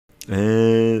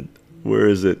And where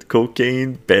is it?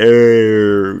 Cocaine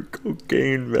Bear.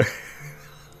 Cocaine Bear.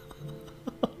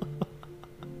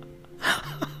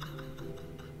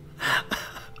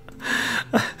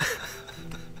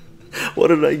 What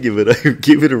did I give it? I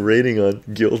gave it a rating on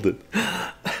Gilded.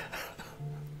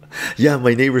 Yeah,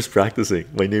 my neighbor's practicing.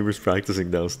 My neighbor's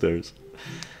practicing downstairs.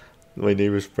 My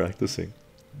neighbor's practicing.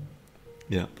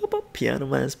 Yeah. Piano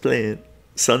man's playing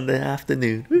Sunday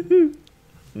afternoon. Woohoo.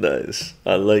 Nice.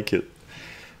 I like it.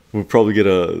 We'll probably get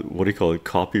a, what do you call it,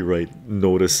 copyright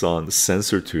notice on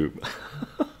CensorTube.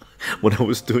 When I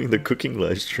was doing the cooking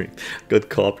live stream, got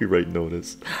copyright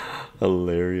notice.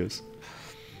 Hilarious.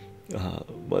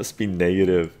 Must be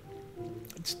negative.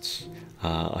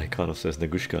 Icon says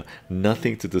Nagushka,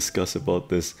 nothing to discuss about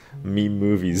this meme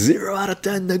movie. 0 out of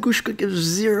 10. Nagushka gives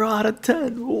 0 out of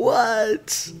 10.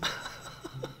 What?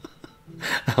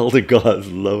 Elder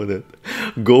God's loving it.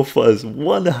 Go Fuzz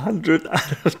 100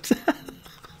 out of 10.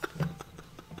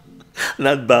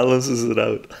 That balances it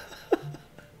out.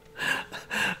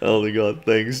 Elder God,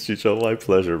 thanks, Chycho. My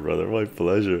pleasure, brother. My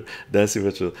pleasure. Dancing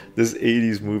Mitchell. This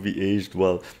 80s movie aged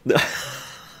well.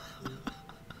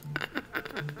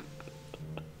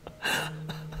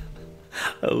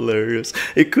 Hilarious.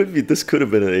 It could be, this could have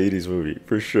been an 80s movie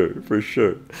for sure, for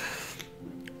sure.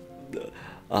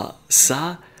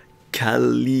 Sa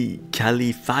Califaya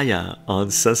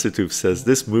on Sensitive says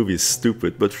this movie is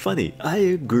stupid but funny. I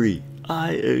agree.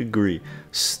 I agree.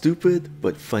 Stupid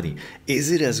but funny.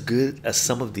 Is it as good as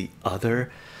some of the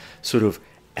other sort of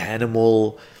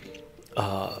animal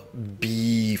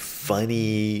be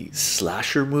funny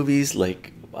slasher movies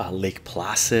like Lake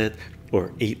Placid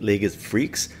or Eight-Legged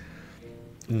Freaks?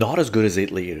 Not as good as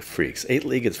Eight-Legged Freaks.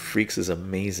 Eight-Legged Freaks is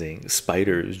amazing.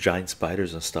 Spiders, giant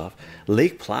spiders and stuff.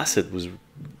 Lake Placid was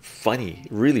funny,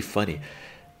 really funny.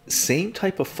 Same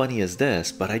type of funny as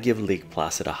this, but I give Lake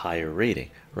Placid a higher rating,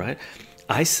 right?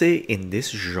 I say in this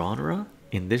genre,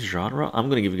 I'm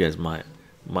gonna give you guys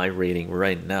my rating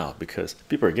right now because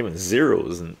people are giving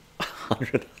zeros and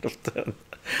 100 out of 10.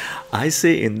 I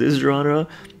say in this genre,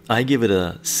 I give it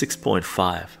a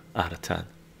 6.5 out of 10.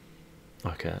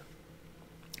 Okay.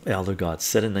 Elder God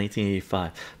said in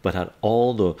 1985, but had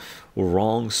all the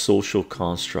wrong social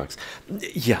constructs.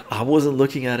 Yeah, I wasn't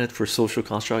looking at it for social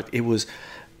construct. It was,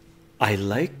 I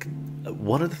like,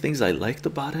 one of the things I liked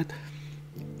about it,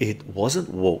 it wasn't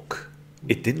woke.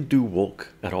 It didn't do woke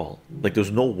at all. Like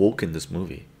there's no woke in this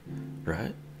movie,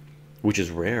 right? Which is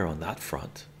rare on that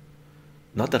front.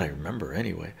 Not that I remember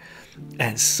anyway.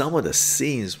 And some of the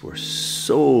scenes were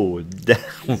so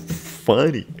damn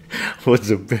funny with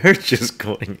the bear just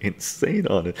going insane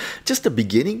on it. Just the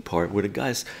beginning part where the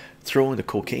guy's throwing the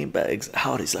cocaine bags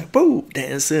out, he's like boom,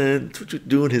 dancing,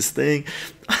 doing his thing,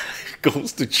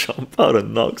 goes to jump out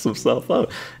and knocks himself out.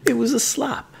 It was a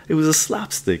slap. It was a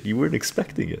slapstick. You weren't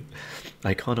expecting it.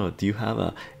 Icono, do you have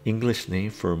a English name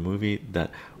for a movie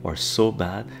that are so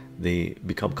bad they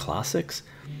become classics?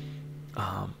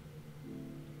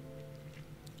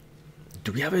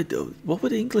 Do we have a, what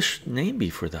would the English name be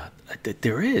for that?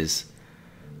 There is,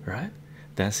 right?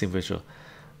 Dancing Visual.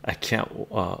 I can't,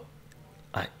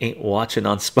 I ain't watching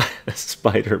on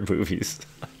spider movies.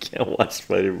 I can't watch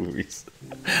spider movies.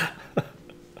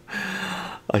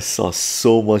 I saw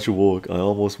so much woke I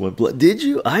almost went blood. Did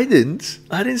you? I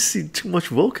didn't see too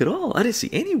much woke at all. I didn't see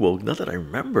any woke, not that I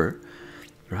remember,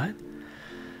 right?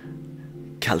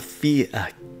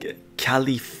 Califia,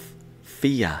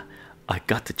 I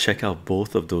got to check out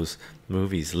both of those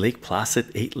movies. Lake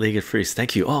Placid, Eight-Legged Freaks.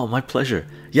 Thank you. Oh, my pleasure.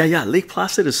 Yeah, Lake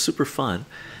Placid is super fun,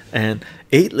 and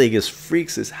Eight-Legged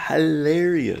Freaks is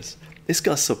hilarious. It's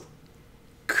got some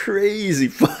crazy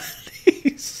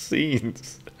funny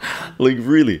scenes, like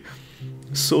really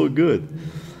so good.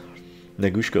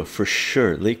 Nagushka, for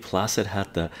sure. Lake Placid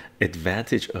had the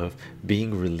advantage of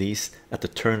being released at the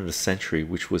turn of the century,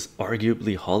 which was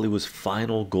arguably Hollywood's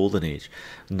final golden age.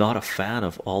 Not a fan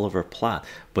of Oliver Platt,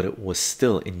 but it was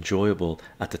still enjoyable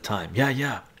at the time.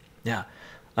 Yeah.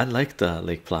 I liked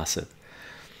Lake Placid.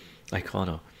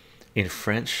 Icono. In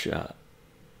French,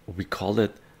 we call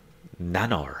it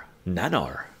nanar.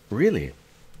 Nanar, really.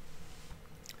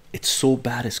 It's so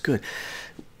bad it's good.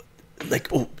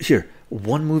 Like, oh, here,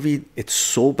 one movie, it's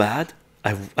so bad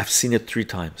I've seen it 3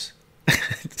 times.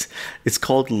 It's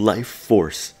called Life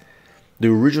Force. The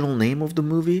original name of the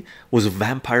movie was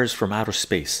Vampires from Outer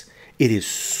Space. It is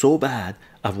so bad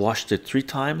I've watched it 3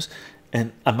 times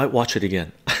and I might watch it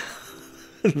again.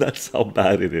 That's how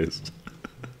bad it is.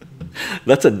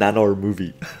 That's a nanar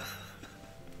movie.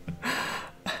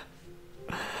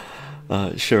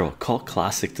 Cheryl, call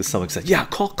classic to some extent. Yeah,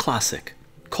 call classic.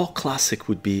 Call classic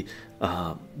would be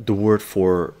the word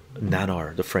for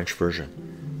Nanar, the French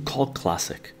version, called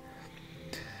Classic.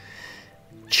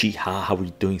 Chiha, how are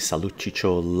you doing? Salut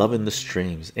Chicho, loving the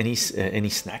streams. Any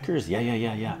snackers?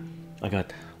 Yeah. I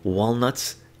got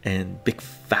walnuts and big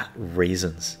fat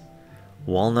raisins.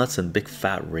 Walnuts and big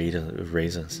fat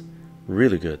raisins.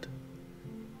 Really good.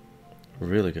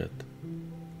 Really good.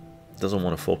 Doesn't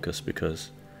want to focus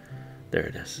because there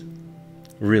it is.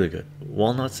 Really good.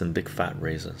 Walnuts and big fat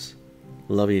raisins.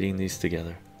 Love eating these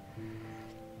together.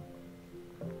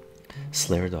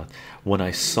 Slayer dot. When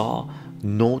I saw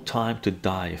No Time to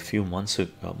Die a few months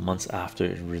after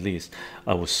it released,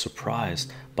 I was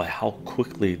surprised by how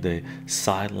quickly they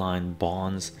sidelined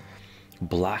Bond's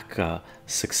black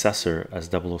successor as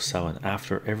 007.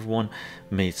 After everyone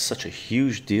made such a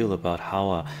huge deal about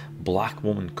how a black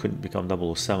woman couldn't become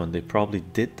 007, they probably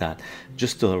did that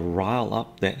just to rile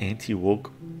up the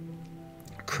anti-woke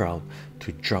crowd,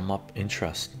 to drum up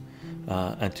interest,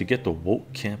 and to get the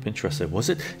woke camp interested. Was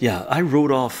it? Yeah, I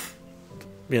wrote off,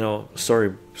 you know,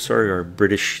 sorry our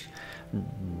British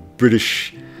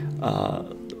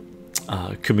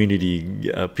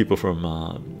community, people from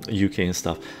UK and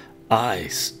stuff. I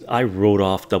wrote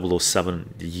off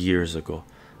 007 years ago.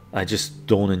 I just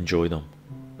don't enjoy them.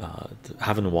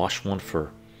 Haven't watched one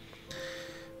for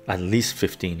at least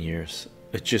 15 years.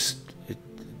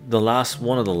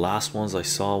 One of the last ones I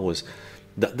saw was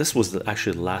this was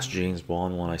actually the last James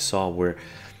Bond one I saw, where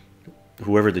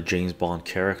whoever the James Bond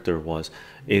character was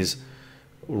is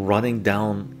running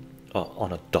down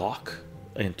on a dock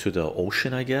into the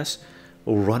ocean, I guess,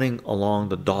 running along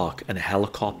the dock, and a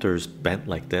helicopter's bent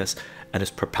like this and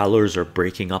his propellers are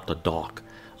breaking up the dock.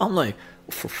 I'm like,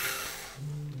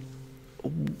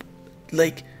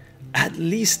 at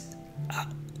least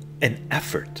an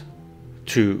effort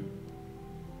to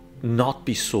not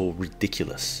be so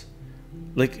ridiculous.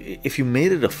 Like, if you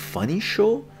made it a funny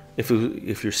show, if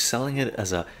you're selling it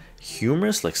as a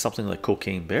humorous, like something like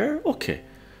Cocaine Bear, okay,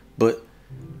 but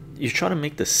you're trying to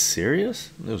make this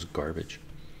serious. It was garbage.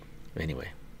 Anyway,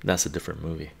 that's a different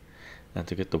movie. And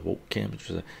to get the woke camp, which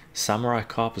was a Samurai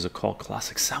Cop, is a cult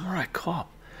classic. Samurai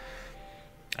Cop,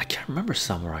 I can't remember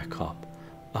Samurai Cop.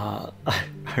 I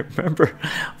remember,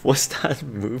 what's that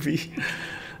movie?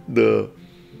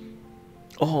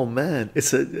 Oh man,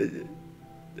 it's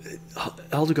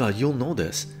Elder God, you'll know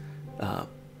this.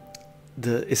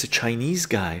 It's a Chinese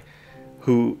guy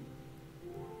who,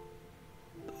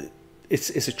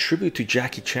 it's a tribute to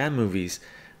Jackie Chan movies,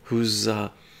 who's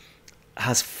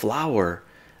has flour,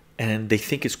 and they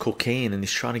think it's cocaine, and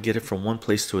he's trying to get it from one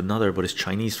place to another, but it's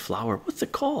Chinese flour. What's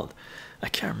it called? I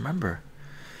can't remember.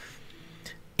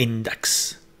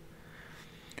 Index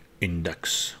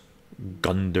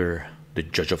Gunder, the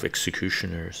judge of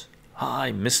executioners.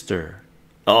 Hi, mister.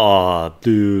 Oh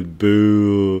dude,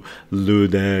 boo.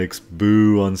 Ludex,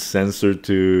 boo on censor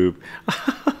tube.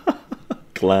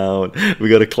 Clown, we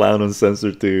got a clown on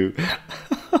censor tube.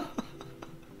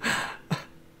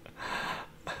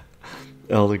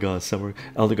 Elder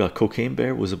God, Cocaine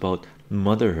Bear was about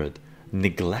motherhood,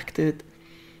 neglected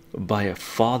by a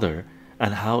father,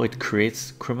 and how it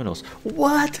creates criminals.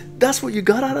 What? That's what you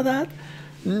got out of that?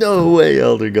 No way,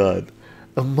 Elder God.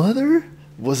 A mother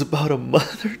was about a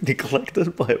mother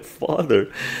neglected by a father,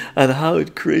 and how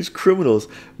it creates criminals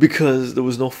because there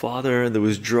was no father and there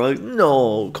was drugs.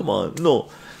 No, come on, no,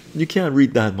 you can't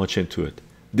read that much into it.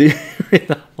 They read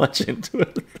that much into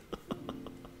it.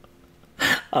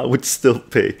 I would still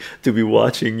pay to be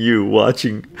watching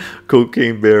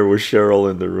Cocaine Bear with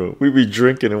Cheryl in the room. We'd be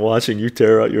drinking and watching you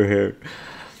tear out your hair.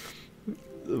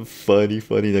 Funny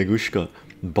Nagushka.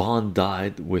 Bond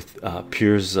died with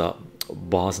Piers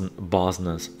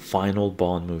Brosnan's final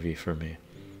Bond movie for me.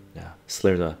 Yeah,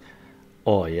 Slayer.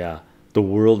 Oh yeah, The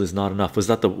World Is Not Enough. Was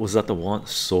that the one?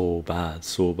 So bad.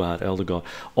 Elder God.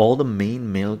 All the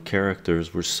main male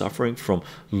characters were suffering from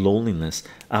loneliness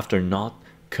after not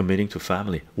committing to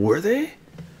family. Were they?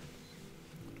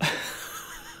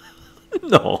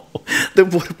 No. Then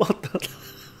what about that?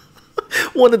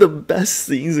 One of the best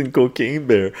scenes in Cocaine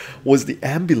Bear was the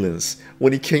ambulance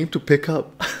when he came to pick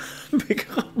up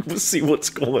to see what's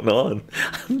going on.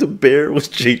 The bear was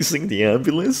chasing the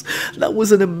ambulance. That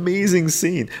was an amazing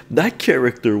scene. That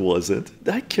character wasn't.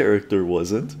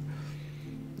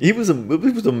 He was a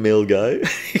male guy.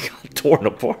 He got torn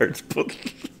apart. But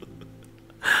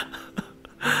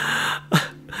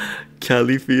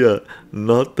Califia,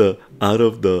 not the out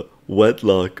of the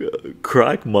wedlock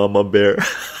crack mama bear.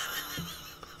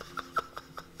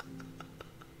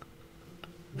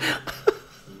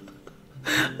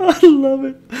 I love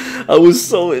it. I was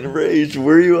so enraged.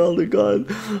 Were you, Elder God?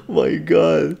 My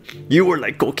God, you were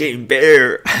like Cocaine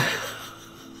Bear.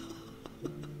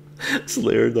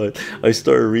 Slayer Knight. I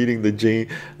started reading the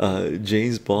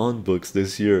James Bond books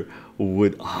this year.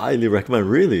 Would highly recommend.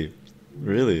 Really,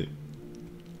 really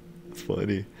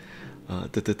funny.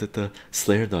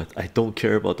 Slayer Knight. I don't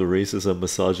care about the racism,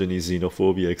 misogyny,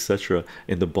 xenophobia, etc.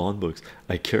 in the Bond books.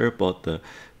 I care about the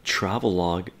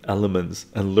travelogue elements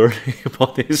and learning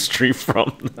about history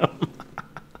from them.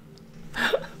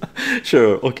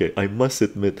 Sure, okay, I must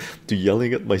admit to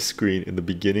yelling at my screen in the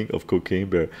beginning of Cocaine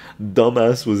Bear.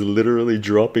 Dumbass was literally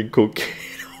dropping cocaine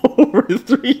over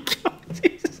 3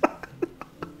 counties.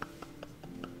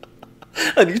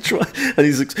 And he tried, and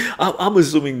he's like, I'm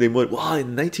assuming they might, well,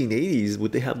 in 1980s,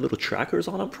 would they have little trackers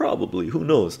on them? Probably, who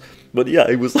knows? But yeah,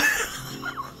 it was like,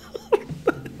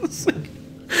 it was like,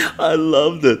 I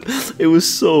loved it. It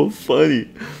was so funny.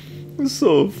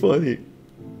 So funny.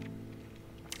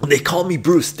 They call me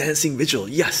Bruce, Dancing Vigil.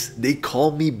 Yes, they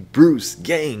call me Bruce.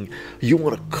 Gang, you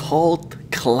want a cult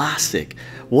classic,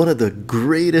 one of the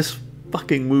greatest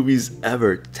fucking movies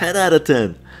ever. 10 out of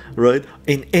 10, right?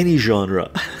 In any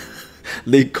genre.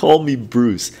 They call me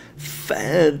Bruce.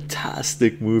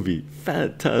 Fantastic movie.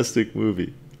 Fantastic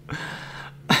movie.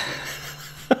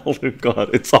 Oh my god,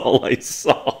 it's all I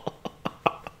saw.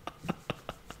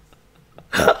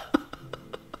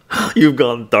 You've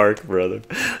gone dark, brother.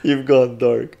 You've gone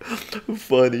dark.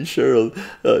 Funny, Cheryl.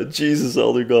 Jesus,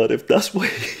 elder God, if that's why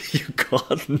you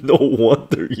got, no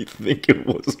wonder you think it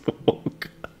was woke.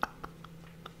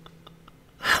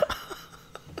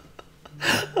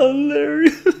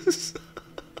 Hilarious.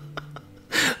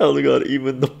 Elder God,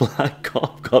 even the black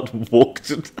cop got woke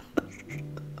to death.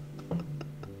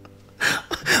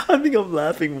 I think I'm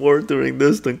laughing more during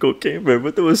this than Cocaine Bear,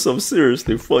 but there was some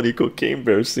seriously funny Cocaine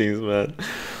Bear scenes, man.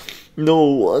 No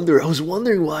wonder. I was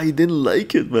wondering why you didn't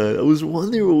like it, man. I was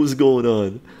wondering what was going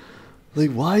on.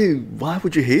 Like, why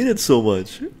would you hate it so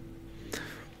much?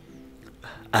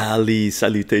 Ali,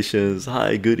 salutations.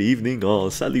 Hi, good evening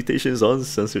all. Salutations on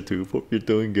CensorTube. Hope you're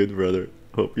doing good, brother.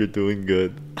 Hope you're doing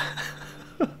good.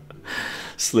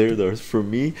 Slayer Dars. For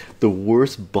me, the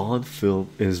worst Bond film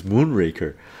is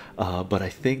Moonraker. But I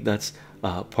think that's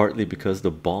partly because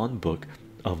the Bond book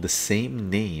of the same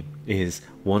name is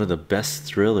one of the best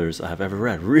thrillers I've ever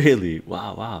read. Really?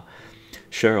 Wow, wow.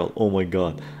 Cheryl, oh my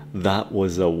god, that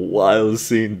was a wild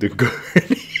scene. The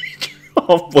gurney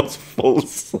drop was full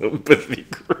sympathy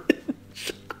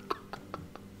cringe.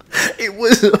 It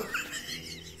was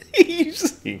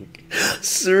amazing.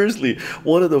 Seriously,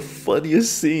 one of the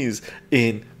funniest scenes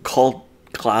in cult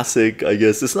classic. I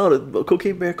guess it's not a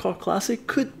Cocaine Bear cult classic,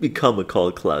 could become a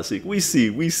cult classic. We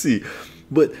see,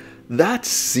 but that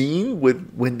scene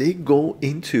with when they go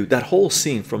into that whole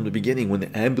scene from the beginning, when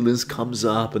the ambulance comes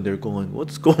up and they're going,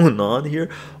 what's going on here,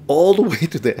 all the way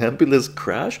to the ambulance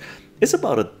crash, it's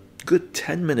about a good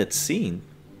 10-minute scene.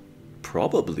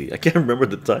 Probably, I can't remember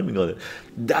the timing on it.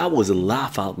 That was a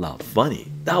laugh out loud funny.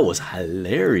 That was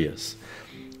hilarious.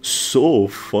 So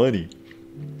funny.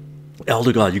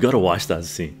 Elder God, you gotta watch that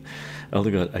scene.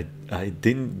 Elder God, I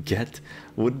didn't get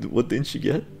what didn't you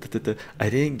get? I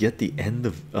didn't get the end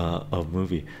of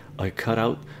movie. I cut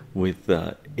out with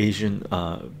Asian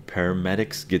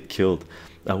paramedics get killed.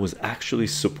 I was actually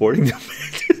supporting them.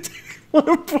 What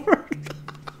a part.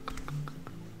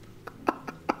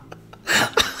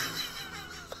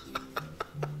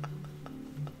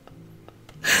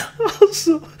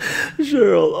 Also,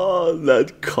 Cheryl, oh,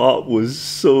 that cop was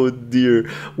so dear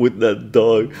with that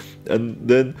dog, and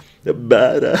then the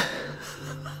badass.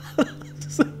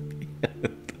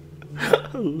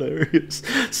 Hilarious.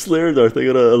 Slayer Darth, I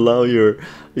gotta allow your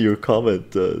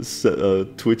comment.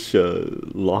 Twitch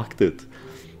locked it.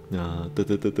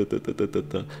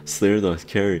 Slayer Darth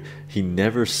carry. He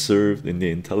never served in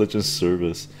the intelligence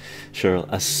service. Cheryl,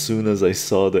 as soon as I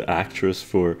saw the actress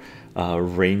for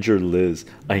Ranger Liz,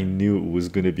 I knew it was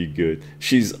gonna be good.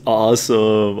 She's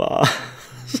awesome.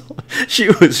 She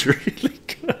was really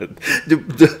good.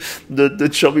 The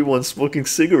chubby one smoking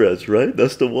cigarettes, right?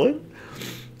 That's the one.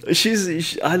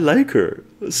 I like her.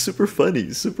 Super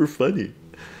funny, super funny.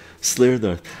 Slayer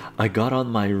Darth, I got on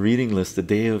my reading list the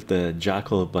day of the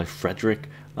Jackal by Frederick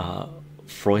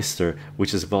Froister,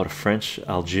 which is about a French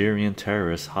Algerian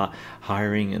terrorist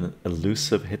hiring an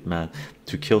elusive hitman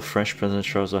to kill French President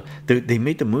Charles. They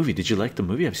made the movie. Did you like the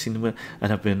movie? I've seen it,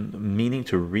 and I've been meaning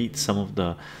to read some of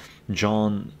the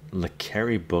John le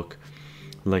Carre book,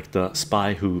 like the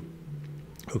spy who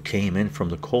came in from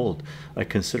the cold. I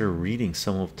consider reading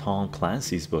some of Tom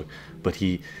Clancy's book, but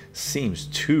he seems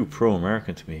too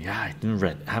pro-American to me. Yeah, I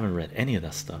haven't read any of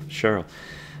that stuff. Cheryl,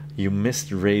 you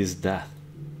missed Ray's death.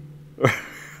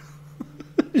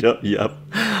 Yep.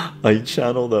 I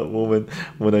channel that woman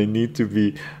when I need to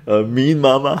be mean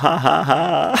mama, ha ha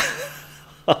ha.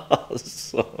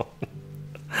 Awesome.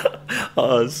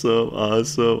 Awesome,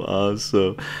 awesome,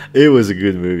 awesome. It was a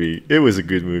good movie. It was a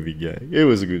good movie, gang. It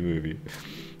was a good movie.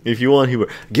 If you want humor,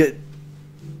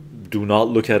 do not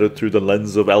look at it through the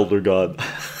lens of Elder God.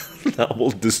 That will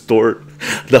distort,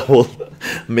 that will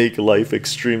make life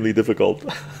extremely difficult.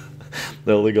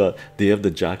 Elder God, Day of the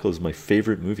Jackal is my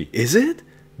favorite movie. Is it?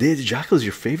 Day of the Jackal is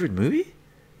your favorite movie?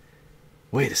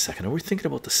 Wait a second, are we thinking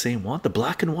about the same one? The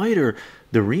black and white or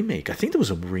the remake? I think there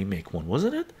was a remake one,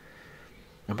 wasn't it?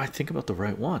 Am I thinking about the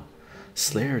right one?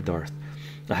 Slayer Darth.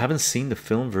 I haven't seen the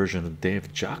film version of Day of the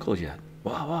Jackal yet.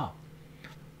 Wow, wow.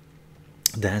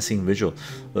 Dancing visual.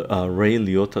 Ray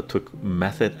Liotta took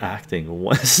method acting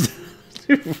one step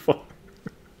too far.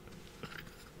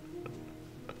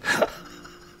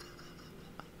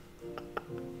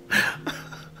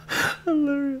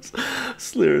 Hilarious.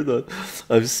 Slayer Darth.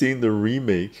 I've seen the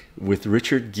remake with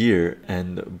Richard Gere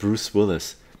and Bruce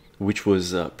Willis, which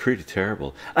was pretty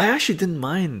terrible. I actually didn't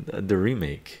mind the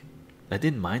remake. I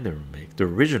didn't mind the remake. The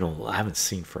original I haven't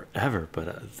seen forever,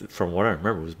 but from what I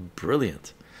remember, it was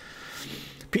brilliant.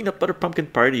 Peanut butter pumpkin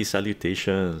party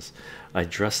salutations. I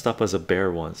dressed up as a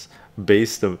bear once.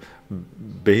 Based the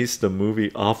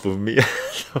movie off of me at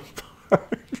the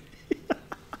party.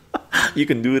 You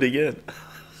can do it again.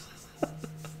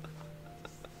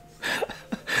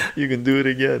 You can do it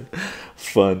again.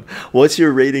 Fun. What's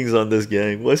your ratings on this,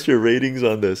 gang? What's your ratings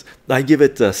on this? I give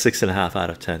it 6.5 out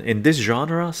of 10. In this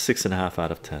genre, 6.5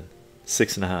 out of 10.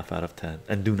 6.5 out of 10.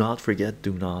 And do not forget,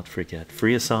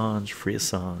 free Assange, free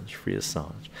Assange, free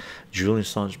Assange. Julian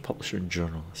Assange, publisher and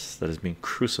journalist that is being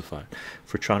crucified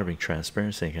for trying to bring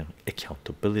transparency and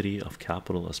accountability of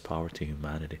capitalist power to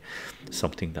humanity,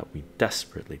 something that we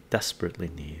desperately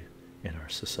need in our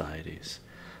societies.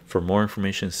 For more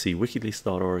information, see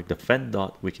wikileaks.org,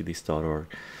 defend.wikileaks.org,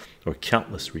 or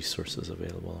countless resources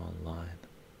available online.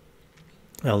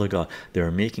 Elder God, they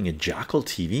are making a Jackal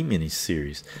TV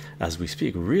mini-series as we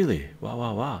speak. Really? Wow,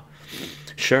 wow, wow.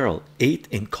 Cheryl, 8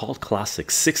 in Cult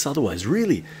Classic, 6 otherwise.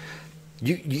 Really?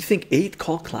 You think 8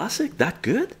 Cult Classic? That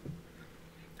good?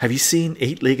 Have you seen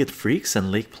 8-Legged Freaks and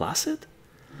Lake Placid?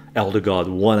 Elder God,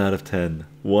 1 out of 10.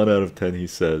 1 out of 10, he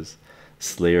says.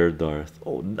 Slayer Darth.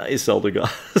 Oh, nice, Elder God.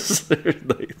 Slayer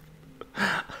Darth.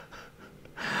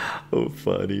 Oh,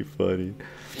 funny.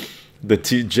 The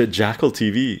Jackal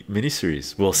TV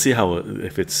miniseries. We'll see how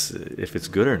if it's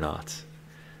good or not.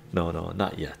 No,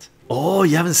 not yet. Oh,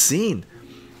 you haven't seen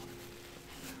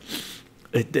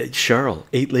it, Cheryl,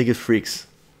 8-Legged Freaks.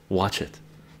 Watch it.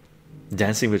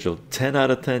 Dancing Vigil, 10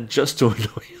 out of 10, just to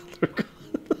annoy Elder God.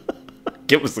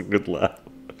 Give us a good laugh.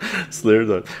 Slayer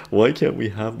Dog, why can't we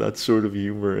have that sort of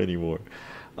humor anymore?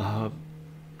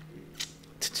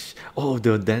 Oh,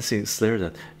 the dancing Slayer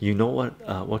Dog. You know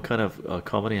what kind of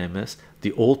comedy I miss?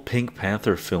 The old Pink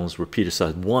Panther films were Peter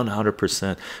size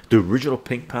 100%. The original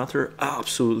Pink Panther,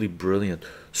 absolutely brilliant,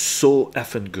 so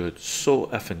effing good,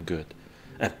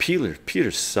 and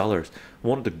Peter Sellers,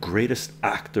 one of the greatest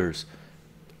actors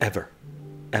ever.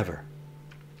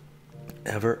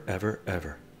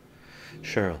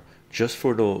 Cheryl, just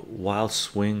for the wild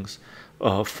swings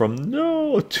from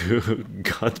no to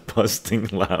gut busting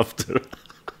laughter.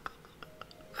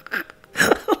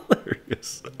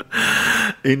 Hilarious.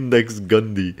 Index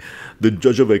Gundy, the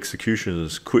judge of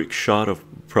executions, quick shot of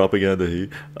propaganda. He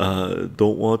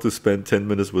don't want to spend 10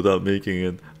 minutes without making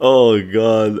it. Oh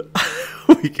god.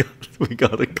 we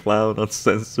got a clown on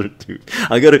CensorTube.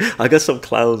 I got some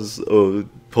clowns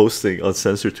posting on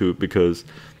CensorTube because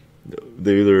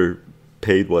they either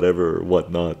paid whatever or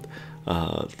whatnot.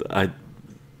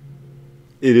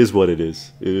 It is what it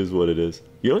is.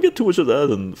 You don't get too much of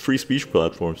that on free speech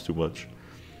platforms too much,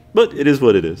 but it is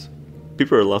what it is.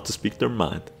 People are allowed to speak their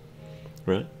mind,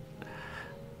 right?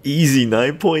 Easy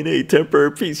 9.8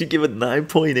 temporary peace. You give it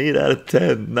 9.8 out of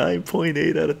 10.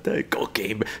 9.8 out of 10. Go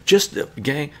game. Just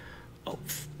gang.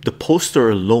 The poster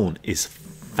alone is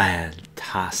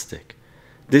fantastic.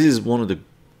 This is one of the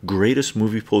greatest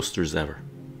movie posters ever.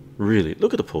 Really,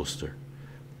 look at the poster.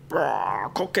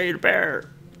 Cocaine bear.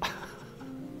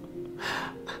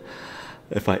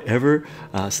 If I ever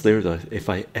if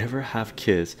I ever have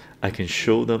kids, I can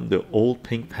show them the old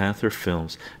Pink Panther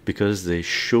films because they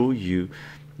show you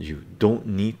don't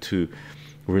need to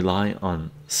rely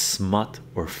on smut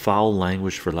or foul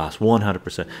language for laughs.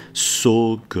 100%.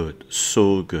 So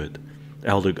good.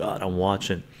 Elder God, I'm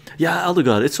watching. Yeah, Elder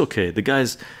God, it's okay. The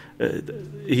guy's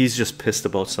he's just pissed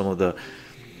about some of the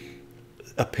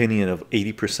opinion of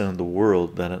 80% of the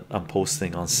world that I'm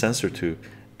posting on CensorTube,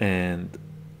 and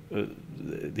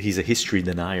he's a history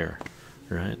denier,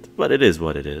 right? But it is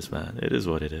what it is, man. It is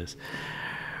what it is.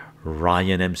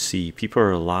 Ryan MC, people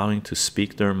are allowing to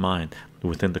speak their mind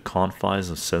within the confines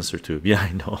of censortube. Yeah,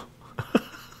 I know.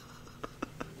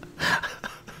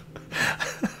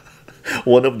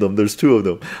 One of them, there's two of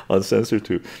them on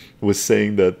censortube, was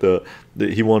saying that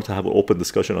he wanted to have an open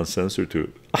discussion on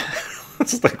censortube.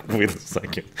 It's like, wait a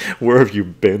second, where have you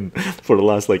been for the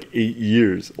last like 8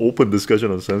 years? Open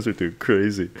discussion on censortube,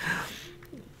 crazy.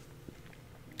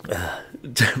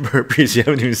 Burpees, you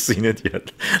haven't even seen it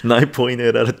yet.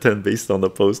 9.8 out of 10 based on the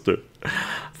poster.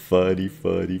 Funny,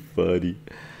 funny, funny.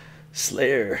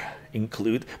 Slayer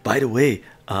include, by the way,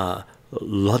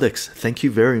 Ludix, thank you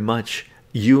very much.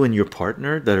 You and your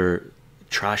partner that are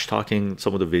trash talking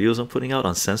some of the videos I'm putting out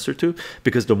on censortube,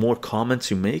 because the more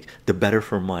comments you make, the better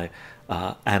for my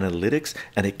analytics,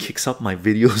 and it kicks up my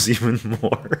videos even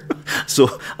more.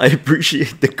 So I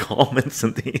appreciate the comments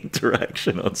and the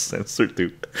interaction on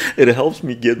censortube. It helps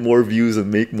me get more views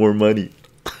and make more money.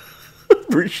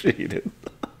 Appreciate it.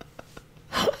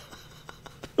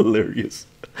 Hilarious.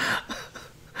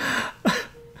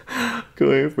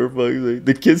 Going for fuck's sake.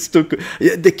 The kids took,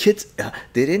 yeah, the kids,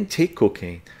 they didn't take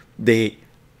cocaine, they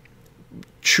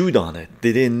chewed on it.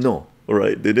 They didn't know,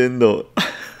 right? They didn't know.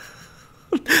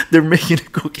 They're making a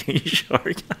cocaine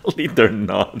shark. They're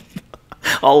not.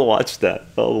 I'll watch that.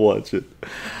 I'll watch it.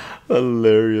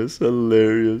 Hilarious,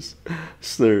 hilarious.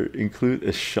 Sir, include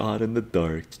a shot in the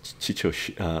dark. Chycho,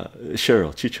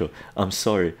 Cheryl, Chycho, I'm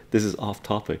sorry, this is off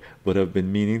topic, but I've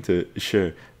been meaning to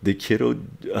share. The kiddo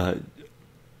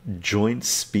joint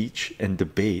speech and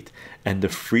debate and the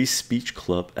free speech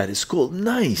club at his school.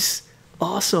 Nice,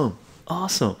 awesome,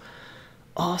 awesome,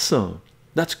 awesome.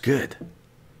 That's good.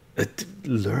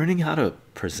 Learning how to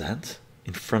present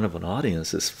in front of an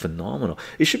audience is phenomenal.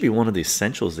 It should be one of the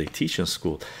essentials they teach in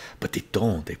school, but they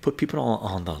don't. They put people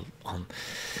on the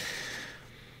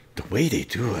way they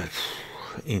do it.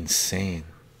 Insane.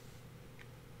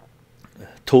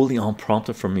 Totally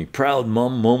unprompted for me. Proud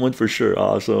mom moment for sure.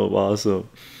 Awesome, awesome.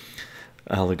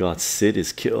 Alligot Sid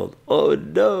is killed. Oh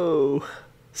no.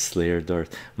 Slayer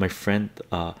Darth. My friend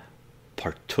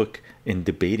partook in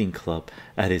debating club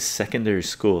at his secondary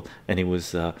school, and he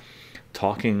was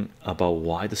talking about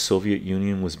why the Soviet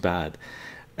Union was bad,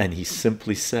 and he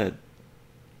simply said,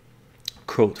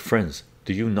 quote, friends,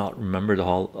 do you not remember the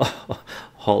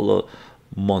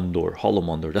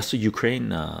Holodomor? That's the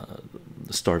Ukraine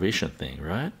starvation thing,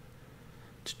 right?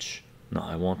 No,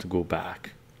 I want to go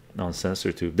back.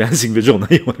 Non-censortube dancing visual. Now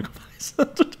you want to go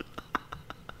back.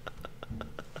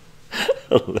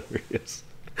 Hilarious.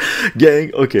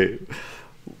 Gang, okay.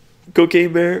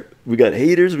 Cocaine Bear, we got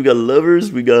haters, we got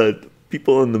lovers, we got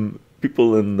people in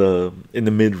the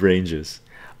mid ranges.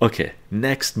 Okay,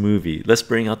 next movie. Let's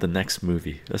bring out the next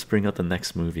movie. Let's bring out the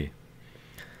next movie.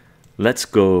 Let's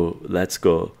go. Let's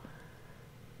go.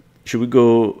 Should we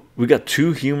go? We got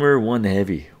two humor, one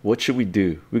heavy. What should we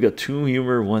do? We got two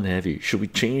humor, one heavy. Should we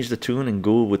change the tune and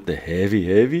go with the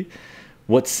heavy?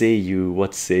 What say you?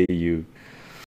 What say you?